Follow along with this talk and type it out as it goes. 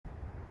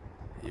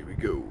Here we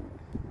go.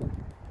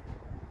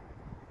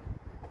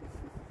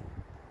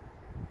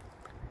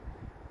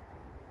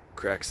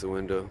 Cracks the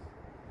window.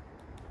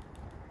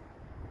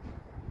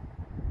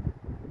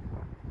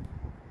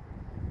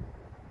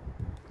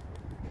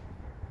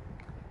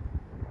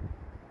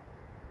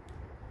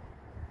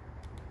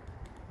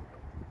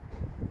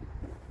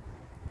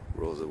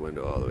 Rolls the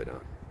window all the way down.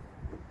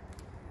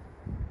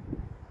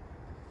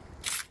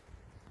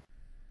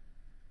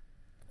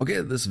 Okay,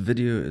 this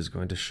video is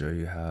going to show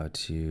you how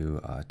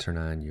to turn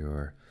on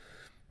your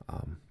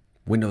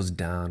windows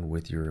down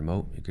with your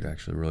remote. You could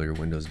actually roll your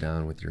windows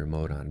down with your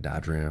remote on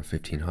Dodge Ram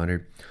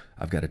 1500.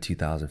 I've got a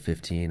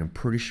 2015. I'm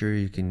pretty sure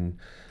you can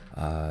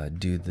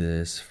do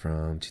this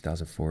from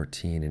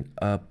 2014 and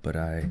up, but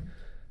I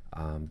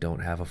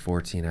don't have a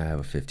 14, I have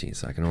a 15,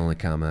 so I can only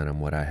comment on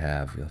what I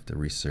have. You'll have to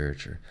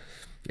research or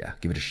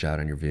give it a shot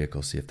on your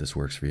vehicle, see if this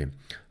works for you.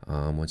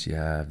 Once you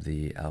have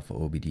the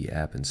AlfaOBD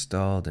app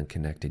installed and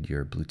connected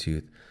your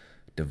Bluetooth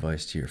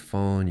device to your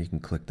phone, you can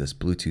click this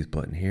Bluetooth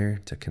button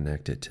here to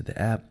connect it to the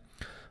app.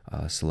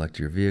 Select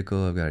your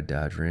vehicle. I've got a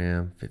Dodge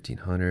Ram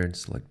 1500.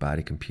 Select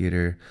body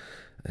computer,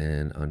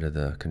 and under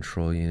the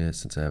control unit,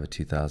 since I have a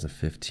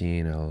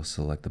 2015, I'll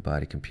select the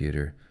body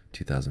computer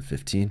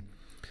 2015.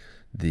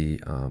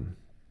 The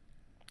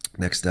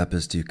next step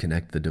is to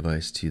connect the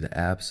device to the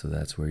app, so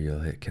that's where you'll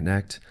hit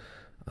connect.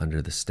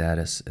 Under the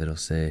status, it'll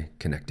say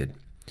connected.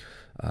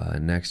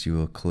 Next, you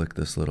will click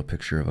this little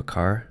picture of a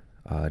car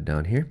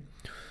down here,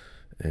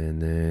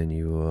 and then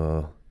you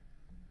will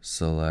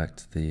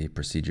select the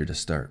procedure to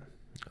start.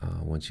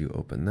 Once you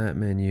open that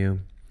menu,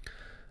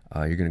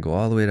 you're going to go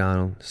all the way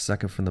down,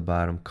 second from the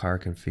bottom, car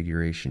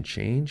configuration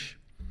change,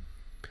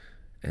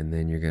 and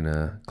then you're going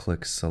to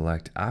click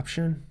select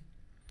option.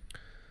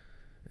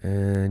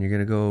 And you're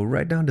going to go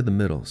right down to the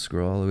middle,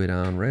 scroll all the way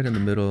down, right in the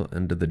middle,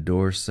 under the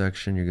doors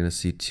section, you're going to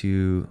see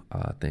two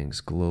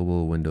things,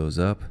 global windows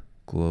up,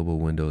 global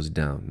windows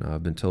down. Now,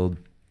 I've been told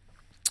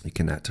you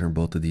cannot turn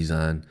both of these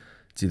on.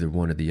 It's either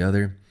one or the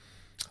other.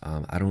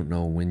 I don't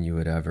know when you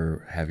would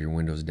ever have your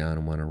windows down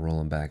and want to roll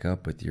them back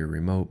up with your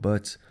remote,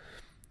 but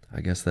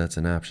I guess that's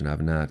an option.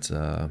 I've not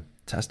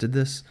tested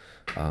this,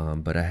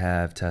 but I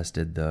have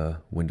tested the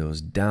windows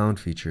down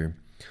feature.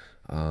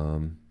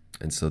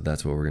 And so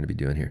that's what we're going to be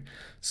doing here.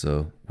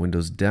 So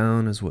windows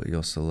down is what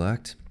you'll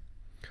select.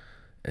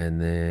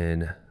 And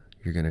then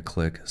you're going to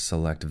click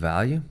select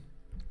value.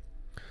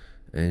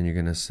 And you're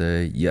going to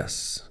say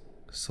yes.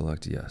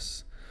 Select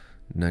yes.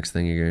 Next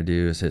thing you're going to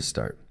do is hit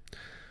start.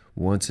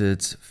 Once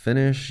it's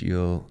finished,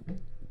 you'll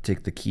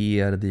take the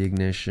key out of the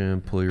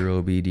ignition, pull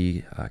your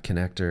OBD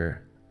connector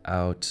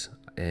out,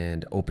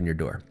 and open your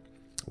door.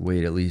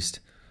 Wait at least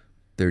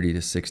 30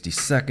 to 60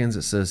 seconds.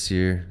 It says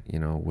here,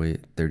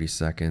 wait 30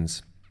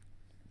 seconds.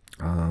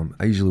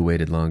 I usually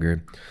waited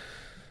longer.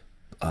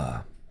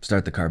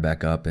 Start the car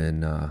back up,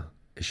 and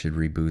it should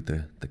reboot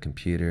the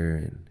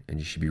computer, and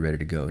you should be ready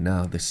to go.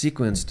 Now, the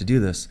sequence to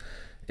do this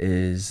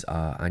is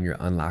on your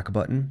unlock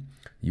button.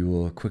 You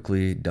will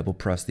quickly double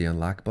press the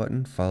unlock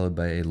button, followed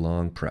by a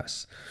long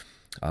press.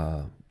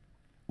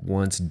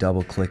 Once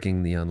double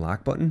clicking the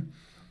unlock button,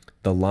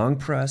 the long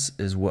press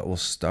is what will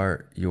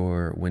start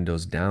your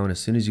windows down. As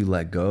soon as you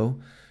let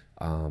go,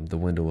 the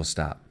window will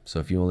stop. So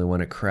if you only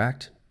want it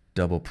cracked,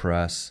 double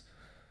press,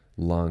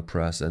 long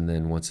press, and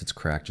then once it's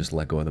cracked, just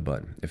let go of the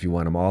button. If you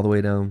want them all the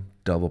way down,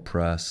 double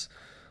press,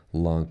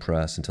 long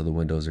press until the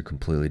windows are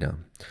completely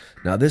down.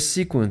 Now, this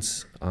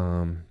sequence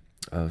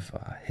of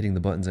hitting the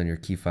buttons on your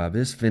key fob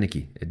is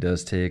finicky. It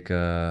does take,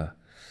 I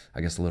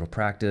guess, a little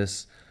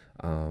practice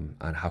on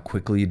how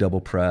quickly you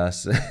double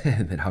press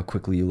and then how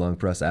quickly you long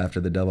press after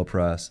the double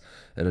press.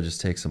 It'll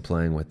just take some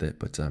playing with it.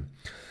 But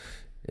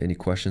any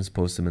questions,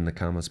 post them in the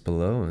comments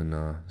below,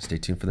 and stay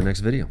tuned for the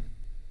next video.